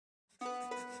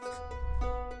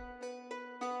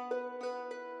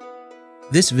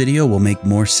This video will make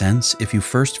more sense if you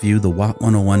first view the WOT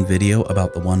 101 video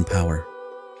about the One Power.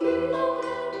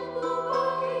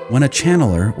 When a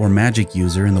channeler or magic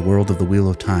user in the world of the Wheel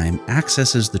of Time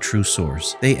accesses the true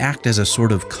source, they act as a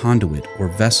sort of conduit or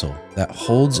vessel that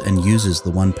holds and uses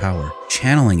the One Power,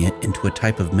 channeling it into a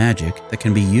type of magic that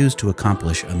can be used to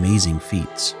accomplish amazing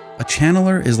feats. A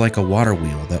channeler is like a water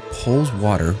wheel that pulls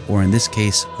water, or in this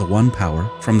case, the One Power,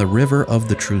 from the river of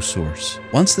the true source.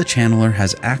 Once the channeler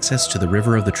has access to the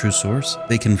river of the true source,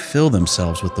 they can fill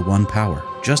themselves with the One Power,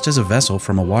 just as a vessel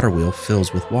from a water wheel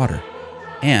fills with water.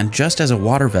 And just as a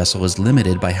water vessel is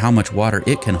limited by how much water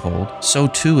it can hold, so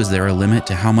too is there a limit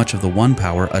to how much of the One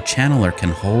Power a channeler can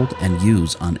hold and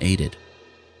use unaided.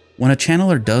 When a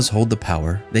channeler does hold the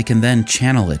power, they can then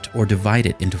channel it or divide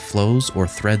it into flows or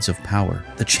threads of power.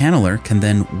 The channeler can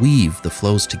then weave the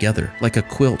flows together, like a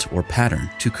quilt or pattern,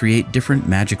 to create different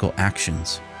magical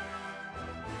actions.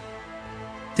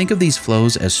 Think of these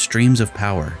flows as streams of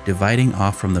power dividing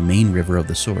off from the main river of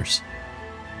the source.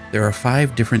 There are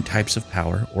 5 different types of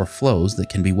power or flows that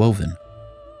can be woven.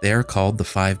 They are called the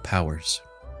 5 powers.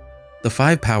 The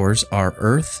 5 powers are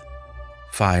earth,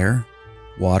 fire,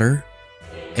 water,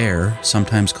 air,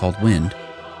 sometimes called wind,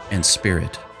 and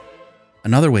spirit.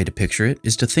 Another way to picture it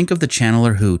is to think of the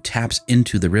channeler who taps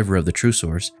into the river of the true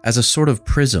source as a sort of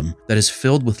prism that is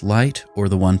filled with light or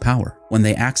the One Power. When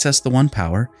they access the One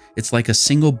Power, it's like a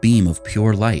single beam of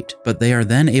pure light, but they are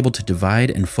then able to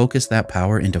divide and focus that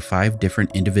power into 5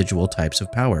 different individual types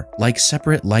of power, like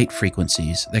separate light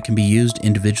frequencies that can be used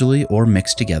individually or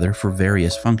mixed together for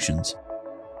various functions.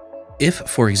 If,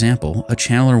 for example, a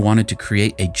channeler wanted to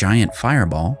create a giant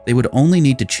fireball, they would only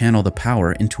need to channel the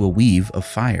power into a weave of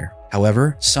fire.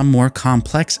 However, some more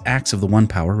complex acts of the One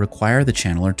Power require the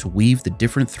channeler to weave the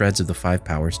different threads of the 5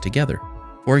 powers together.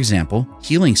 For example,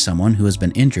 healing someone who has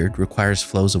been injured requires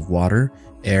flows of water,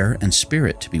 air, and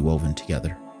spirit to be woven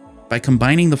together. By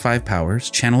combining the 5 powers,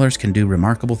 channelers can do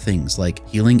remarkable things like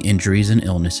healing injuries and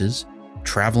illnesses,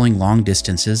 traveling long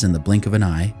distances in the blink of an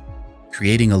eye,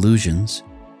 creating illusions,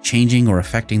 changing or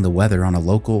affecting the weather on a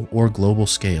local or global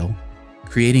scale,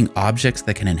 creating objects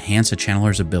that can enhance a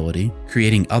channeler's ability,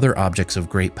 creating other objects of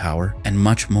great power, and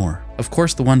much more. Of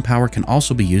course, the One Power can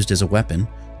also be used as a weapon,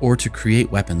 or to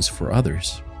create weapons for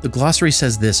others. The glossary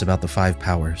says this about the 5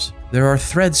 powers. There are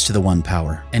threads to the One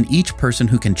Power, and each person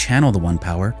who can channel the One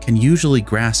Power can usually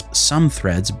grasp some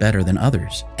threads better than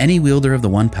others. Any wielder of the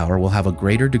One Power will have a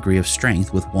greater degree of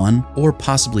strength with 1 or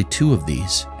possibly 2 of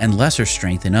these, and lesser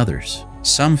strength in others.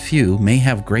 Some few may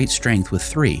have great strength with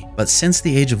 3, but since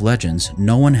the Age of Legends,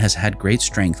 no one has had great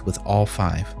strength with all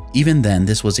 5. Even then,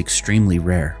 this was extremely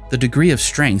rare. The degree of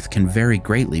strength can vary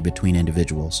greatly between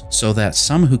individuals, so that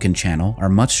some who can channel are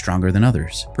much stronger than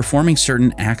others. Performing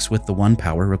certain acts with the One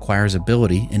Power requires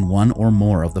ability in 1 or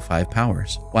more of the 5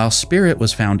 powers. While spirit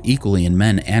was found equally in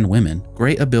men and women,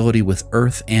 great ability with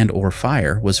earth and or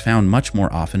fire was found much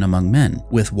more often among men,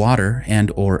 with water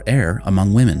and or air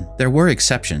among women. There were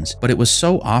exceptions, but it was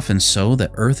so often so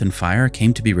that earth and fire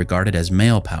came to be regarded as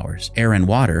male powers, air and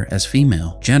water as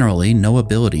female. Generally, no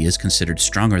ability is considered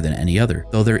stronger than any other,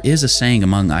 though there is a saying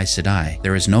among Sedai,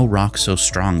 there is no rock so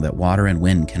strong that water and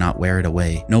wind cannot wear it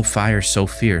away, no fire so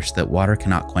fierce that water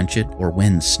cannot quench it or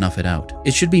wind snuff it out.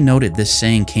 It should be noted this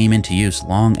saying came into use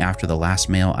long after the last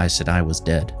male Sedai was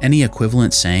dead. Any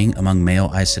equivalent saying among male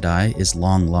Sedai is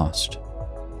long lost.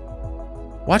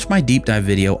 Watch my deep dive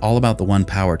video all about the One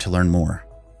Power to learn more.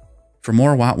 For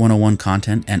more WOT 101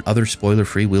 content and other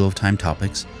spoiler-free Wheel of Time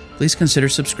topics, please consider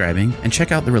subscribing and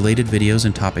check out the related videos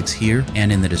and topics here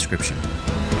and in the description.